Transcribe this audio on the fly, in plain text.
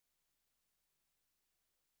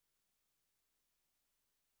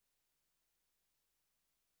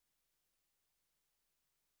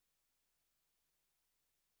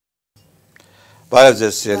Բարև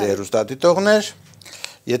ձեզ սիրելի հեռուստադիտողներ,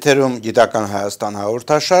 եթերում գիտական Հայաստան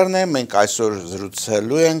հաղորդաշարն է, մենք այսօր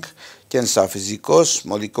զրուցելու ենք կենսաֆիզիկոս,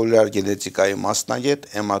 մոլեկուլյար գենետիկայի մասնագետ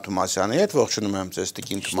Էմմա Թումասյանի հետ, ողջունում եմ ձեզ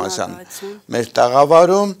Տիկին Թումասյան մեր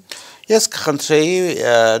տաղավարում, ես կխնդրեի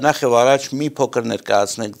նախ եւ առաջ մի փոքր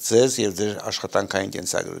ներկայացնեք ձեզ եւ ձեր աշխատանքային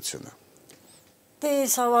կենսագրությունը։ Դե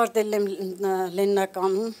ես ավարտել եմ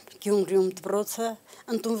Լեննականում, Գյումրիում դպրոցը,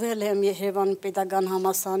 ընդունվել եմ Երևանի պետական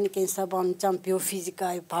համալսարանի կենսաբանության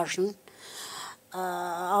բիոֆիզիկայի բաժին,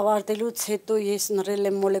 ավարտելուց հետո ես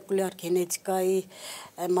նռել եմ մոլեկուլյար գենետիկայի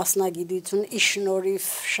մասնագիտություն, ի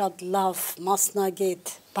շնորհիվ շատ լավ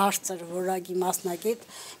մասնագետ, բարձր որակի մասնագետ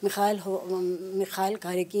Միխայել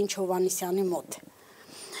Գարեգին Չովանեսյանի մոտ։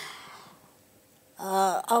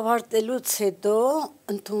 Ավարտելուց հետո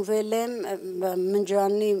ընդունվել եմ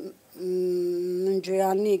Մնջյանի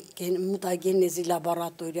մուտագենեզի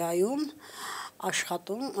լաբորատորիայում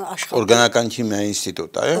աշխատում Օրգանական քիմիայի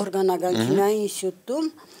ինստիտուտ, այո։ Օրգանական քիմիայի ինստիտուտում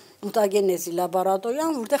մուտագենեզի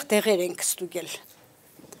լաբորատորիայում, որտեղ տեղեր ենք ստուգել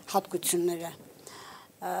հատկությունները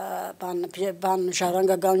բան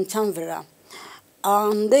ժառանգականության վրա։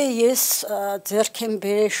 Անդե ես ձեռք եմ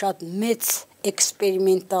բերել շատ մեծ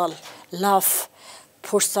էքսպերիմենտալ լավ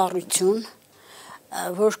փորձառություն,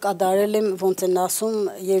 որ կատարել եմ, ոնց են ասում,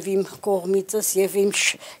 եւ իմ կողմիցս եւ իմ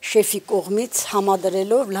շեֆի կողմից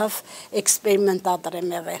համադրելով լավ էքսպերիմենտատոր եմ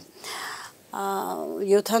եղել։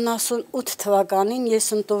 78 թվականին ես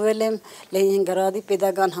ընդունվել եմ Լենինգրադի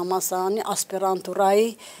պետական համալսարանի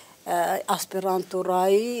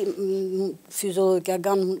ասպիրանտուրայի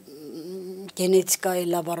ֆիզիոլոգիական գենետիկայի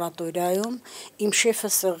լաբորատորիայում, իմ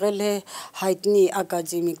շեֆը եղել է հայտնի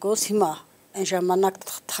ակադեմիկոս, հիմա այն ժամանակ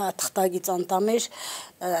թղթակից անդամ էր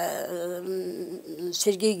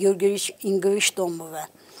Սերգեյ Գեորգիևիչ Ինգովիչ Տոմովը։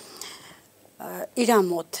 Իր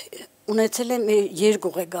մոտ ունեցել եմ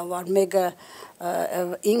երկու ղեկավար, մեկը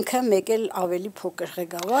ինքը, մեկ էլ ավելի փոքր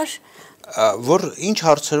ղեկավար։ Որ ինչ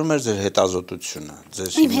հարցերում էր ձեր հետազոտությունը,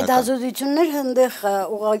 ձեր իմ հետազոտություններ հնդեղ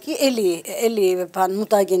ուղղակի էլի բան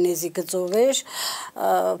մուտագենեզի գծով էր,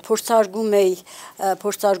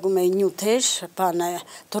 փորձարկում էի նյութեր, բանը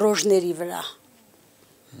դրոժների վրա,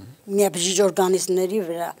 միաբջիջ օրգանիզմների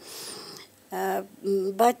վրա,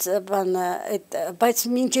 բայց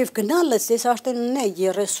մինչև գնալս ես արդեն ունեի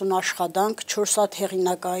 30 աշխատանք, 4 հատ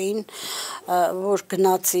հեղինակային, որ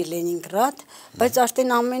գնացի Լենինգրադ, բայց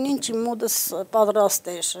արդեն ամեն ինչ իմ մոտս պատրաստ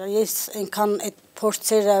էր, ես այնքան այդ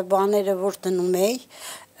փորձերը, բաները, որ դնում էի,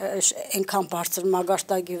 այնքան բարձր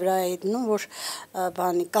մագարտակի վրա էի դնում, որ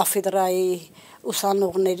կաֆեդրայի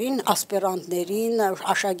ուսանողներին, ասպիրանտներին,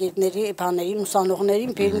 աշակերտների, բաներին,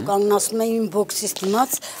 ուսանողներին բերում կանգնացնում էին բոքսից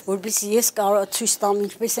դիմաց, որպեսզի ես ցույց տամ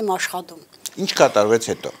ինչպես եմ աշխատում։ Ինչ կատարվեց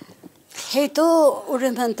հետո։ Հետո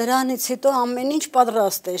ուրեմն դրանից հետո ամեն ինչ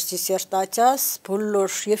պատրաստ էր դիսերտացիաս,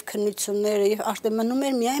 բոլոր եւ քննությունները եւ արդեն մնում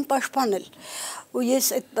էր միայն պաշտպանել։ Ու ես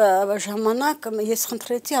այդ ժամանակ ես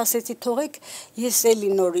խնդրեցի, ասեցի թողեք ես էլի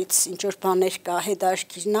նորից ինչ որ բաներ կա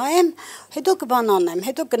հետաքրքիր նայեմ, հետո կբանանեմ,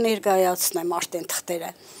 հետո կներկայացնեմ արդեն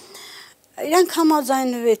թղթերը։ Իրանք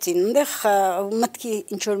համաձայնվեցին, այնտեղ մտքի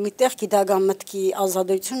ինչ որ միտեղ գիտական մտքի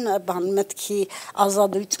ազատություն, մտքի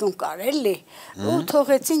ազատություն կար էլի, ու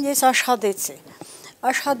թողեցին ես աշխատեցի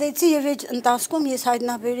եւ այդ ընթացքում ես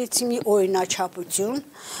հայտնաբերեցի մի օրինաչափություն,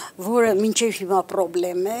 որը մինչեւ հիմա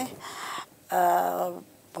խնդրեմ է,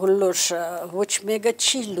 բոլոր ոչ մեկը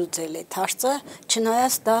չի լուծել այդ հարցը,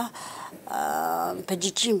 չնայած դա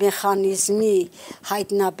բջիջի մեխանիզմի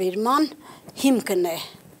հայտնաբերման հիմքն է,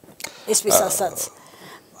 այսպես ասած։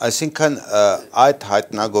 Այսինքն այդ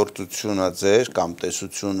հայտնագործությունը ձեր կամ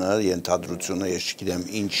տեսությունը, ենթադրությունը, ես չգիտեմ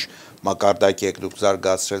ինչ մակարդակի եք դուք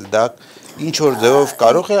զարգացրել դա, ինչ որ ձևով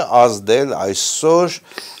կարող է ազդել այսօր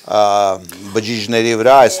բջիջների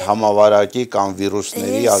վրա այս համավարակի կամ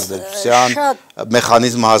վիրուսների ազդեցության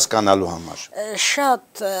մեխանիզմը հասկանալու համար։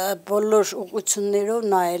 Շատ բոլոր ուղղություններով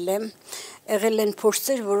նայել եմ, եղել են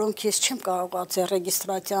փորձեր, որոնք ես չեմ կարողացել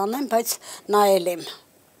ռեգիստրացիա անեմ, բայց նայել եմ,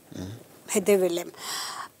 հետևել եմ։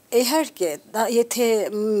 Իհարկե, եթե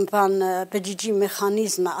բջիջի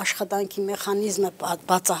մեխանիզմը, աշխատանքի մեխանիզմը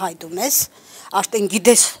բացահայտում ես, արդեն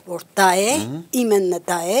գիտես, որ դա է, իմենը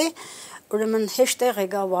դա է, ուրեմն հեշտ է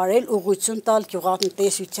ղեկավարել, ուղղություն տալ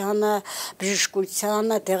գյուղատնտեսությանը,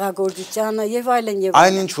 բժշկությանը, տեղագործությանը եւ այլն եւ այլն։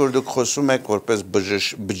 Այն ինչ որ դուք խոսում եք որպես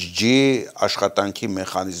բջիջի աշխատանքի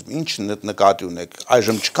մեխանիզմ, ինչ նկատի ունեք։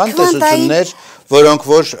 Այժմ չկան տեսություններ, որոնք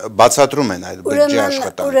որ բացատրում են այդ բջիջի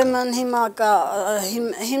աշխատանքը։ Ուրեմն հիմա կա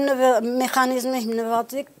մեխանիզմը հիմնված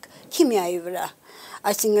է քիմիայի վրա։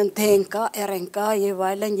 Այսինքն DNK, RNK եւ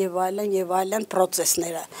այլն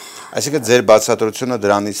process-ները։ Այսինքն ձեր բացատրությունը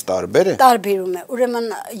դրանից տարբեր է։ Տարբերում է։ Ուրեմն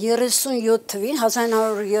 37 թվին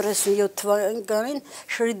 1937 թվականին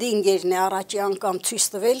Հոլդինգերն է առաջի անգամ ցույց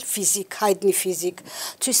տվել հայտնի ֆիզիկ,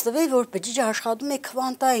 ցույց տվել, որ բջիջը աշխատում է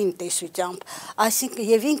քվանտային տեսությամբ, այսինքն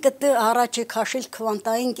եւ ինքը առաջ է քաշել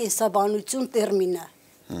քվանտային կենսաբանություն տերմինը։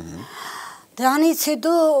 Դրանից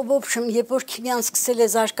հետո, в общем, երբ որ քիմիան սկսել է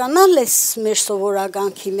զարգանալ, մեր սովորական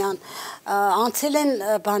քիմիան, անցել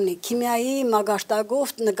են քիմիայի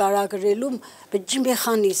մագարտակով նկարագրելու բջջի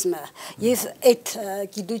մեխանիզմը եւ այդ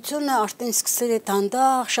գիտությունը արդեն սկսել է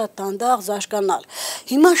շատ դանդաղ զարգանալ։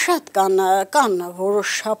 Հիմա շատ կան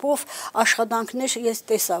որոշ չափով աշխատանքներ, ես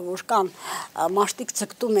տեսա, որ կան մարդիկ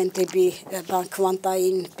ձգտում են դեպի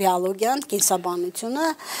քվանտային բիոլոգիան, կենսաբանությունը,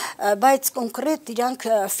 բայց կոնկրետ իրանք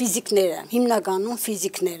ֆիզիկները, հիմնականում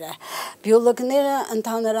ֆիզիկները, բիոլոգները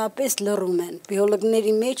ընդհանրապես լռում են։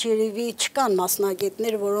 Բիոլոգների մեջ երևի չկան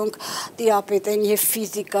մասնագետներ, որոնք տիրապետեն եւ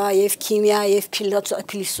ֆիզիկա, եւ քիմիա, եւ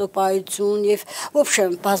փիլիսոփայություն, եւ в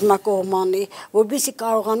общем բազմակողմանի, որովհետեւ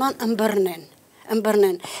կարողանան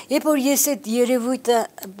ըմբռնեն։ Երբ որ ես այդ երևույթը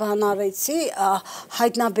բանարեցի,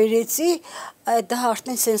 հայտնաբերեցի, դա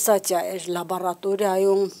արդեն սենսացիա էր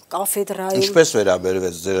լաբորատորիայում, կաֆեդրայում։ Ինչպես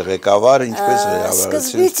վերաբերվեց ձեր ղեկավարը, ինչպես վերաբերվեց։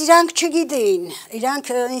 Սկզբից իրանք չգիտեին,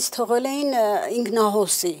 իրանք ինձ թողել էին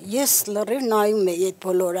ինքնահոսի։ Ես լրիվ նայում էի այդ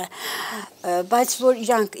բոլորը, բայց որ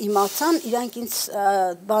իրանք իմացան, իրանք ինձ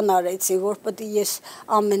բան արեցի, որ պետք է ես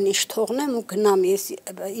ամեն ինչ թողնեմ ու գնամ, ես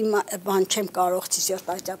իմ բան չեմ կարող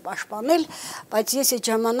դիսերտացիա պաշտպանել, բայց ես այդ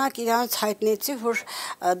ժամանակ իրանց հայտնեցի, որ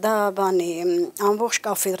դա բանի ամբողջ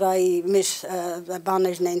կաֆեդրայի մեր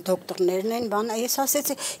բաներն են, դոկտորներն են, ես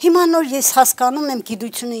ասեցի, հիմա նոր ես հասկանում եմ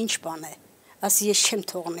գիտությունը ինչ բան է, ասի ես չեմ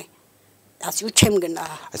թողնի, ասի ու չեմ գնա։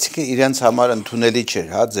 Այսինքն իրենց համար ընդունելի չէր,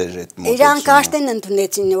 հա, ձեր այդ մոտեցումը։ Իրանք արդեն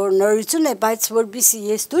ընդունեցին, որ նորություն է, բայց որպեսզի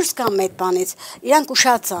ես դուրս գամ այդ բանից, իրանք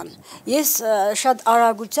ուշացան։ Ես շատ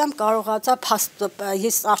արագությամբ կարողացա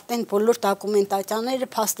ես արդեն բոլոր դոկումենտացիաները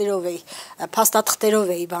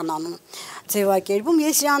փաստաթղթերով էի բանանում, ձևակերպում,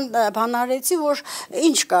 ես իրան բանարեցի, որ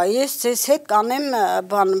ինչ կա, ես ձեզ հետ կանեմ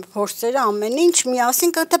փորձերը ամեն ինչ,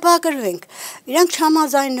 միասին կտպագրվենք։ Իրանք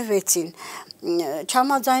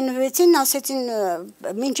չհամաձայնվեցին, ասեցին,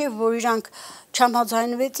 մինչև որ իրանք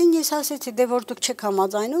չհամաձայնվեցին, ես ասեցի, դե որ դուք չեք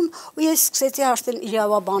համաձայնում, ու ես սկսեցի արդեն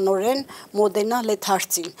իրավաբանորեն մոդենալ այդ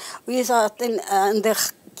հարցին, ու ես արդեն այնտեղ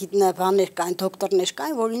բաներ կային, դոկտորներ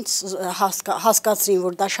կային, որ ինձ հասկացրին,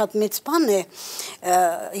 որ դա շատ մեծ բան է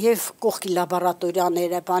եւ կողքի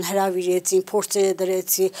լաբորատորիաները հրավիրեցին, փորձերը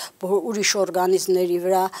դրեցի ուրիշ օրգանիզմների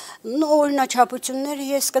վրա, օրինաչափությունները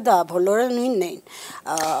ես կդա, բոլորը նույնն էին։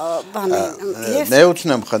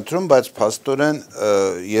 Ներողություն եմ խնդրում, բայց փաստորեն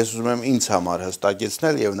ես ուզում եմ ինձ համար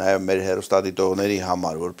հստակեցնել եւ նաեւ մեր հեռուստադիտողների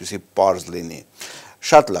համար, որպեսզի պարզ լինի։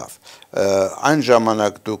 Շատ լավ, այն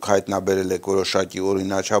ժամանակ դուք հայտնաբերել եք որոշակի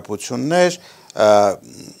օրինաչափություններ,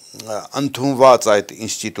 ընդունված այդ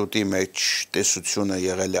ինստիտուտի մեջ տեսությունը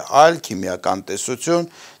եղել է այլ, քիմիական տեսություն,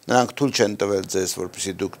 նրանք թույլ չեն տվել ձեզ,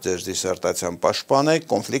 որպեսզի դուք ձեր դիսերտացիան պաշտպանեք,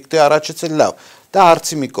 կոնֆլիկտ է առաջացել, լավ, դա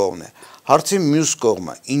հարցի մի կողմն է, հարցի մյուս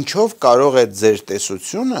կողմը, ինչով կարող է ձեր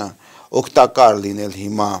տեսությունը օգտակար լինել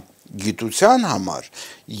հիմա գիտության համար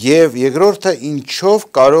եւ երկրորդը ինչով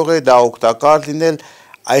կարող է դա օգտակար լինել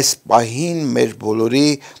այս պահին մեր բոլորի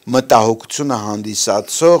մտահոգությունը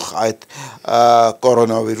հանդիսացող այդ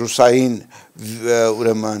կորոնավիրուսային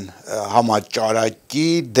ուրեմն համաճարակի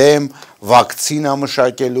դեմ վակցինա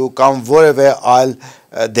մշակելու կամ որևէ այլ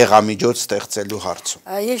դեղամիջոց ստեղծելու հարցում։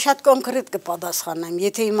 Ես շատ կոնկրետ կպատասխանեմ,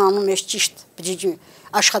 եթե իմանում ես ճիշտ բջիջի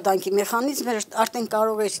աշխատանքի մեխանիզմը, արդեն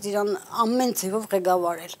կարող ես դրան ամեն ձևով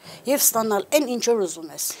ղեկավարել եւ ստանալ այն ինչ որ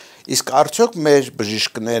ուզում ես։ Իսկ արդյոք մեր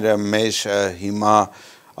բժիշկները, մեր հիմա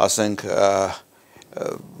ասենք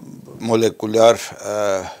մոլեկուլյար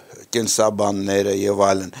կենսաբանները եւ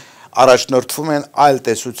այլն առաջնորդվում են այլ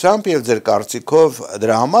տեսությամբ եւ ձեր կարծիքով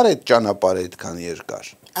դրա համար այդ ճանապարհը այդքան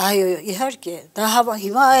երկար։ Այո, իհարկե, դա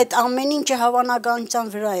հիմա այդ ամեն ինչը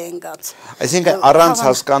հավանականության վրա է ընկած։ Այսինքն առանց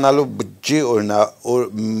հասկանալու բջջի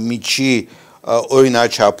միջի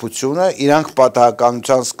օրինաչափությունը, իրանք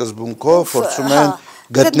պատահականության սկզբունքով փորձում են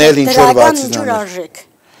գտնել ինչ որ վակցինա։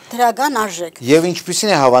 դրական արժեք։ Եվ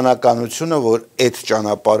ինչպիսին է հավանականությունը, որ այդ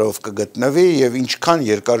ճանապարհով կգտնվի եւ ինչքան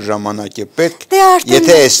երկար ժամանակ է պետք,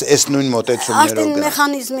 եթե այս նույն մոտեցումներով արդեն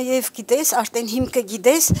մեխանիզմը եւ գիտես, արդեն հիմքը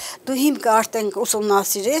գիտես, դու հիմքը արդեն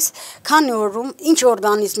ուսումնասիրես, քանի օրում ինչ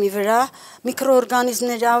օրգանիզմի վրա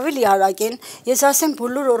միկրոօրգանիզմները ավելի արագ են, ես ասեմ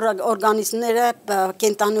բոլոր օրգանիզմները,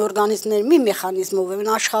 կենտանի օրգանիզմները մի մեխանիզմով են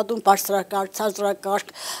աշխատում, բարձրակարգ,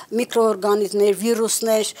 ցածրակարգ, միկրոօրգանիզմներ,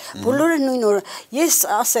 վիրուսներ, բոլորը նույն օր։ Ես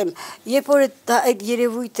ասեմ, երբ որ այդ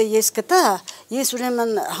երևույթը ես գտա, ես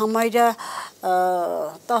ուրեմն համարյա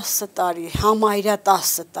 10 տարի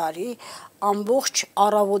ամբողջ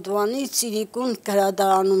առավոտվանից Իրիկուն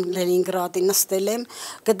գրադարանում Լենինգրադի նստել եմ,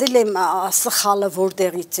 գտել եմ սխալը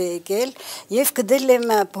որտեղից է եկել եւ գտել եմ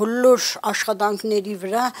բոլոր աշխատանքների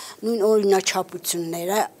վրա նույն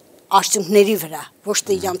օրինաչափությունները արդյունքների վրա, ոչ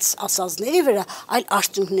թե իրանց ասածների վրա, այլ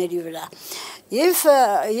արդյունքների վրա։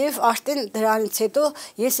 Եվ արդեն դրանից հետո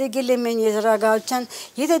ես եկել եմ այն եզրակացության,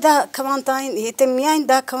 եթե դա քվանտային, եթե միայն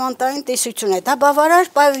դա քվանտային տեսություն է, դա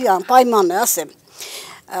բավարար պայման է, ասեմ։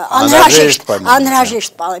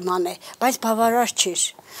 Անհրաժեշտ պայման է, բայց բավարար չէր։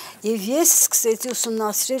 Եվ ես սկսեցի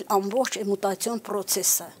ուսումնասիրել ամբողջ մուտացիոն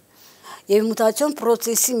process-ը։ Եվ մուտացիոն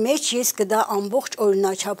process-ի մեջ ես գտա ամբողջ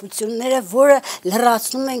օրինաչափությունները, որը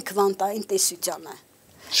լրացնում են քվանտային տեսությանը։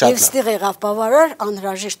 Եվ ստեղ եղավ բավարար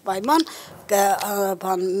անհրաժեշտ պայման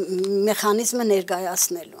մեխանիզմը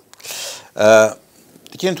ներկայացնելու։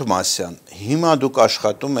 Էմմա Թումասյան, հիմա դուք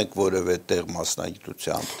աշխատում եք որևէ տեղ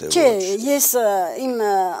մասնագիտությամբ, թե ոչ։ Չէ, ես իմ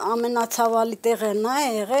ամենացավալի տեղը նա է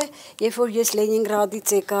եղել, երբ որ ես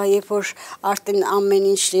Լենինգրադից եկա, երբ որ արդեն ամեն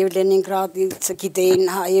ինչ եւ Լենինգրադից գիտեին,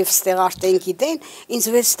 եւ ստեղ արդեն գիտեին,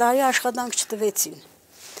 ինձ 6 տարի աշխատանք չտվեցին։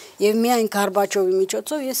 Եվ միայն Գորբաչովի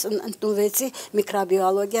միջոցով ես ընդունվեցի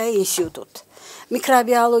միկրոբիոլոգիայի ինստիտուտ։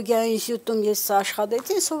 Միկրոբիոլոգիայի ինստիտուտում ես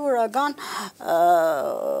աշխատեցի սովորական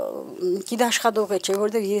գիտաշխատող չէ,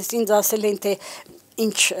 որտեղ ես ինձ ասել են թե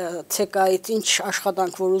ինչ ցեկայից ինչ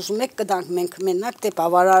աշխատանք որ ուզում եք կդանք մենք մենակ թե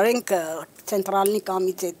բավարարենք ցենտրալնի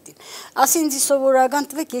կոմիտետին։ Ասի ինձ սովորական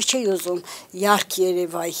տվեք, ես չէի ուզում Յարք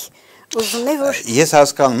Երևայ։ Ես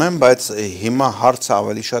հասկանում եմ, բայց հիմա հարցը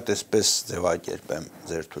ավելի շատ այսպես ձևակերպեմ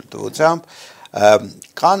ձեր թույլտվությամբ,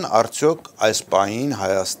 կան արդյոք այս պահին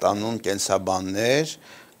Հայաստանում կենսաբաններ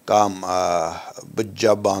կամ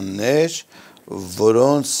բջջաբաններ,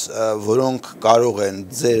 որոնք կարող են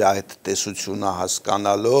ձեր այդ տեսությունը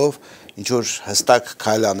հասկանալով ինչ-որ հստակ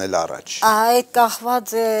քայլ անել առաջ։ Այդ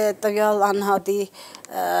կախված է տվյալ անհատի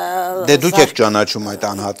Դե դուք եք ճանաչում այդ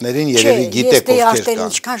անհատներին, երևի գիտեք ովքեր կան։ Ես դե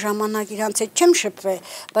ինչքան ժամանակ իրանց հետ չեմ շփվել,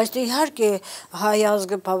 բայց դե իհարկե հայ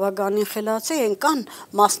ազգը բավականին խելացի են, կան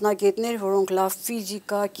մասնագետներ, որոնք լավ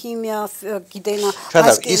ֆիզիկա, քիմիա գիտեն։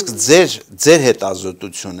 Իսկ ձեր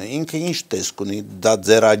հետազոտությունը ինքը ինչ տեսք ունի, դա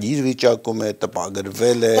ձեռագիր վիճակում է,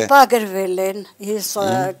 տպագրվել է։ Տպագրվել են, ես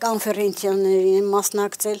կոնֆերենցիաներին եմ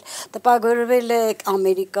մասնակցել, տպագրվել է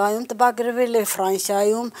Ամերիկայում, տպագրվել է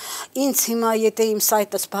Ֆրանսիայում, ինձ հիմա եթե իմ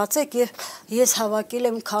այդպես բացեք եւ ես հավաքել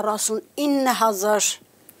եմ 49000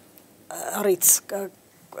 ռից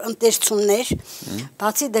ընտերցումներ,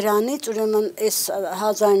 բացի դրանից ուրեմն այս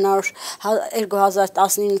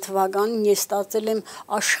 2019 թվականին ես ստացել եմ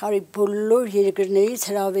աշխարհի բոլոր երկրներից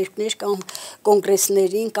հրավերներ կամ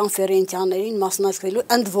կոնգրեսներին, կոնֆերենցիաներին մասնակցելու,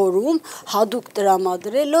 ընդ որում հadoop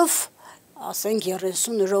տրամադրելով ասենք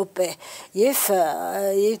 30 րոպե եւ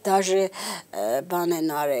դաժե բան են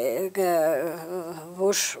արել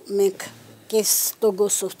որ մենք կես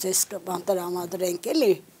տոկոսով ցես կբան տրամադրենք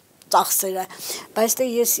էլի ծախսերը բայց դե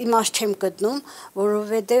ես իմաստ չեմ գտնում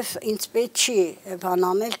որովհետեւ ինձ պետք չի բան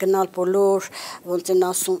անել գնալ բոլոր ոնց են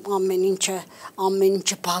ասում ամեն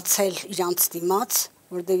ինչը բացել իրանց դիմաց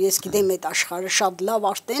որովհետեւ ես գիտեմ այդ աշխարհը շատ լավ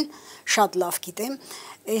արդեն շատ լավ գիտեմ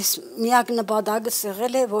այս միակ նպատակը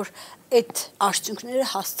եղել է որ այդ արդյունքները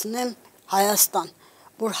հասցնեմ Հայաստան,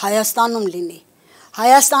 որ Հայաստանում լինի։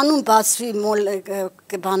 Հայաստանում բացվի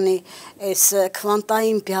բանի այս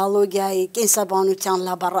քվանտային բիոլոգիայի կենսաբանության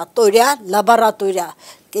լաբորատորիա,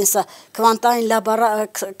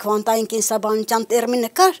 քվանտային կենսաբանության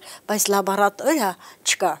տերմինը կար, բայց լաբորատորիա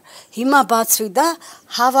չկար։ Հիմա բացվի դա,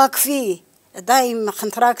 հավաքվի, դա իմ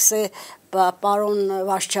խնդրակս է պարոն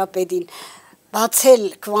վարչապետին, բացել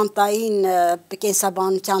քվանտային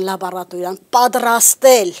կենսաբանության լաբորատորիան,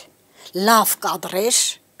 պատրաստել լավ կադրեր,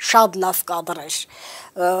 շատ լավ կադրեր,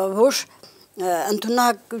 որ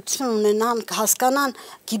ընդունակություն ունենան, հասկանան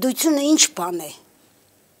գիտությունը ինչ բան է։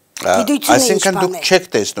 Այսինքն դուք չեք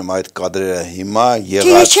տեսնում այդ կադրերը հիմա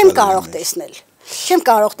եղած։ Չեմ կարող տեսնել։ Չեմ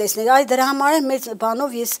կարող տեսնել, այ դրա համար մեծ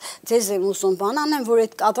բանով ես ձեզ եմ ուզում բան անեմ, որ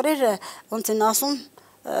այդ կադրերը ոնց են ասում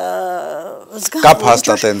Կապ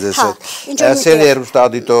հաստատեն ձեզ հետ։ Սեր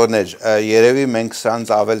երուստադիտորներ, երևի մենք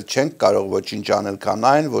սրանց ավել չենք կարող ոչինչ անել, քան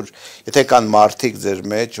այն, որ եթե կան մարդիկ ձեր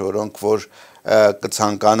մեջ, որոնք որ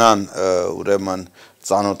կցանկանան ուրեմն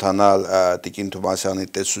ծանոթանալ Տիկին Թումասյանի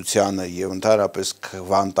տեսությանը եւ ընդհանրապես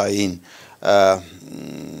քվանտային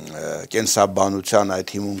կենսաբանության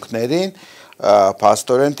այդ հիմունքներին,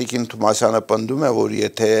 փաստորեն Տիկին Թումասյանը պնդում է, որ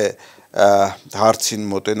եթե հարցին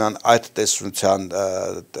մոտենան այդ տեսության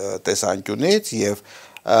տեսանկյունից եւ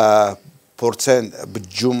փորձեն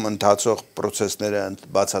բջջում ընթացող process-ները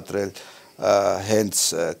բացատրել հենց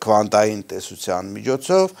քվանտային տեսության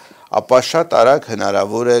միջոցով, ապա շատ արագ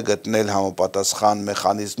հնարավոր է գտնել համապատասխան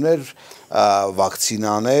մեխանիզմներ,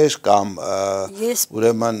 վակցինաներ կամ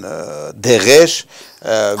ուրեմն դեղեր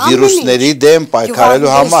վիրուսների դեմ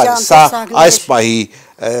պայքարելու համար։ Սա այս պահի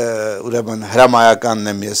ուրեմն հրամայականն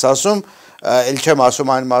եմ ես ասում, ել չեմ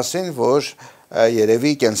ասում այն մասին, որ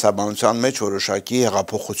երևի կենսաբանության մեջ որոշակի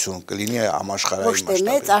հեղափոխություն կլինի համաշխարհային մասշտաբով։ Ոչ թե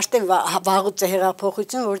մեծ, արդեն վաղուց է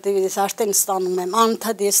հեղափոխություն, որտեղ ես արդեն ստանում եմ,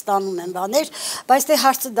 անընդհատ ես ստանում եմ բաներ, բայց դե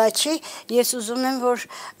հարցը դա չի, ես ուզում եմ, որ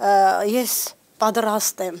ես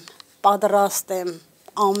պատրաստ եմ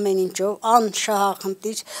ամեն ինչով,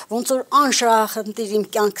 անշահախնդիր, ոնց որ անշահախնդիր իմ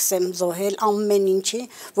կյանքս եմ զոհել ամեն ինչի,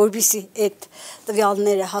 որովհետեւ այդ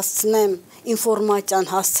տվյալները հասցնեմ, ինֆորմացիան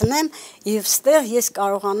հասցնեմ եւ ստեղ ես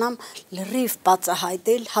կարողանամ լրիվ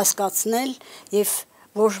բացահայտել, հասկացնել եւ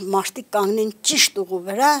որ մարդիկ կանգնեն ճիշտ ուղու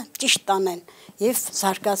վրա, ճիշտ տանեն եւ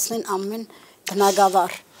զարգացնեն ամեն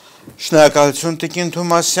բնագավառ։ Շնորհակալություն Տիկին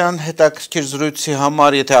Թումասյան, հետաքրքիր զրույցի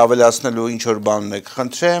համար, եթե ավելացնելու ինչ որ բան ունեք,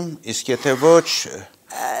 խնդրեմ, իսկ եթե ոչ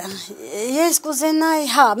Ես կուզենայի,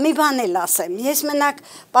 հա, մի բան էլ ասեմ, ես մենակ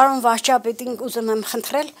պարոն վարչապետին ուզում եմ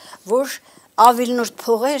խնդրել, որ ավելնորդ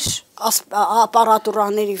փողեր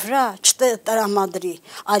ապարատուրաների վրա չտրամադրի,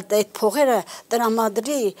 այդ փողերը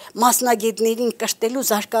տրամադրի մասնագետներին կրտելու,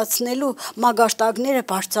 զարգացնելու, մագարտակները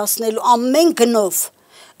բարձրացնելու ամեն գնով։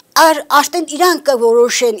 Արդեն իրանք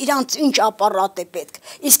կորոշեն, իրանք ինչ ապարատ է պետք։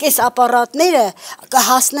 Իսկ այս ապարատները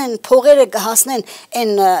կհասնեն, փողերը կհասնեն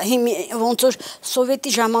այն ոնց որ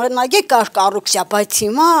սովետի ժամանակ에 կար կառուցիա, բայց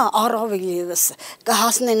հիմա առավել եւս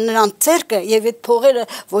կհասնեն նրանց ձեռքը եւ այդ փողերը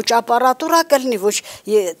ոչ ապարատուրա կլինի, ոչ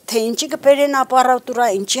թե ինչի կբերեն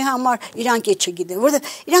ապարատուրա, ինչի համար իրանք է չգիտեն,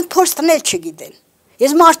 որովհետեւ իրանք փորձ տնել չգիտեն։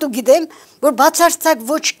 Ես մարդու գիտեմ, որ բացարձակ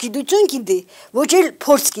ոչ գիտություն գիտի, ոչ էլ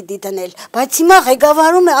փորձ գիտի տնել, բայց հիմա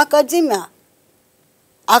ղեկավարում է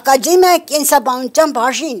ակադեմիա կենսաբանության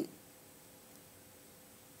բաժին,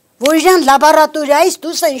 որ իրան լաբորատորիայից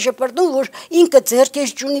դուրս են շպրտում, որ ինքը ձեռքեր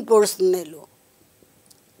չունի փորձ տնելու։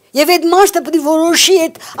 Եվ այդ մարդը պետք է որոշի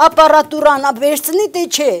այդ ապարատուրան վերցնի, թե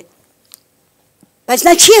չէ։ Բայց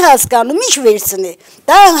նա չի հասկանում, ինչ վերցնի,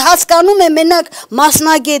 դա հասկանում է մենակ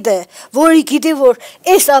մասնագետը, որի գիտի, որ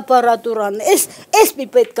այս ապարատուրան, այս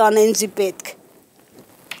պետք անենձի պետք,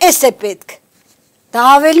 այս է պետք, դա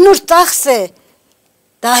ավելնուր ծախս է,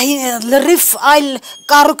 դա լրիվ այլ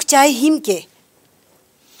կառուցիայի հիմք է։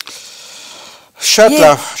 Շատ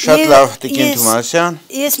լավ, Տիկին Թումասյան։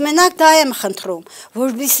 Ես մենակ դա եմ խնդրում,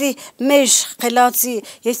 որովհետեւ մեր խելացի,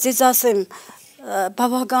 ես ձեզ ասեմ,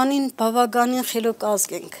 բավականին խելոք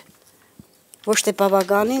ազգ ենք, ոչ թե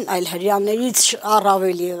բավականին, այլ հրյաներից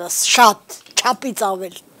առավել եւս, շատ, չափից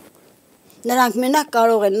ավել։ Նրանք մենակ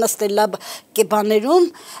կարող են նստել բաներում,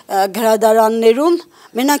 գրադարաններում,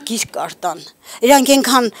 մենակ գիրք կարդան։ Իրանք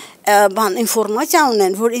այնքան ինֆորմացիա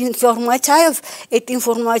ունեն, որ ինֆորմացիայով, այդ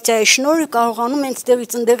ինֆորմացիայի շնորհիվ կարողանում են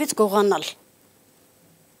ստեղից գողանալ։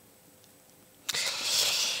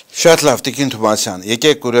 Շատ լավ, Տիկին Թումասյան,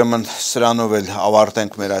 եկեք ուրեմն սրանով էլ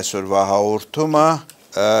ավարտենք մեր այսօրվա հաղորդումը,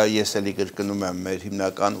 ես էլի կրկնում եմ մեր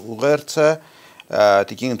հիմնական ուղերձը,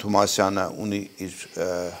 Տիկին Թումասյանը ունի իր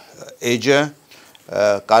էջը,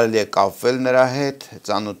 կարելի է կապվել նրա հետ,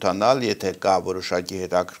 ծանոթանալ, եթե կա որոշակի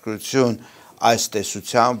հետաքրքրություն այս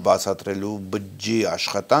տեսությամբ բացատրելու բջջի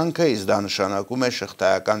աշխատանքը, իսկ դա նշանակում է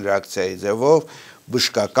շղթայական ռեակցիայի ձևով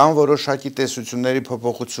բժշկական որոշակի տեսությունների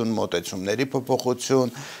փոփոխություն, մոտեցումների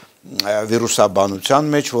փոփոխություն, վիրուսաբանության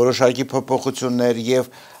մեջ որոշակի փոփոխություններ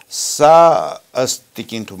եւ սա ըստ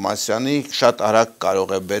Տիկին Թումասյանի շատ արագ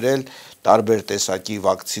կարող է բերել տարբեր տեսակի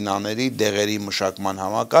վակցինաների, դեղերի մշակման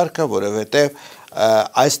համակարգը, որովհետեւ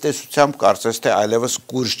այս տեսությամբ կարծես թե այլևս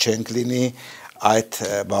կուրս չենք լինի այդ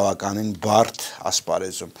բավականին բարդ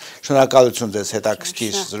ասպարեզում։ Շնորհակալություն ձեզ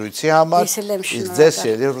հետաքրքիր զրույցի համար։ Իսկ ձեզ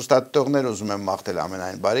երեւի հեռուստադիտողներ ուզում եմ մաղթել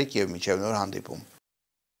ամենայն բարիք եւ մինչեւ նոր հանդիպում։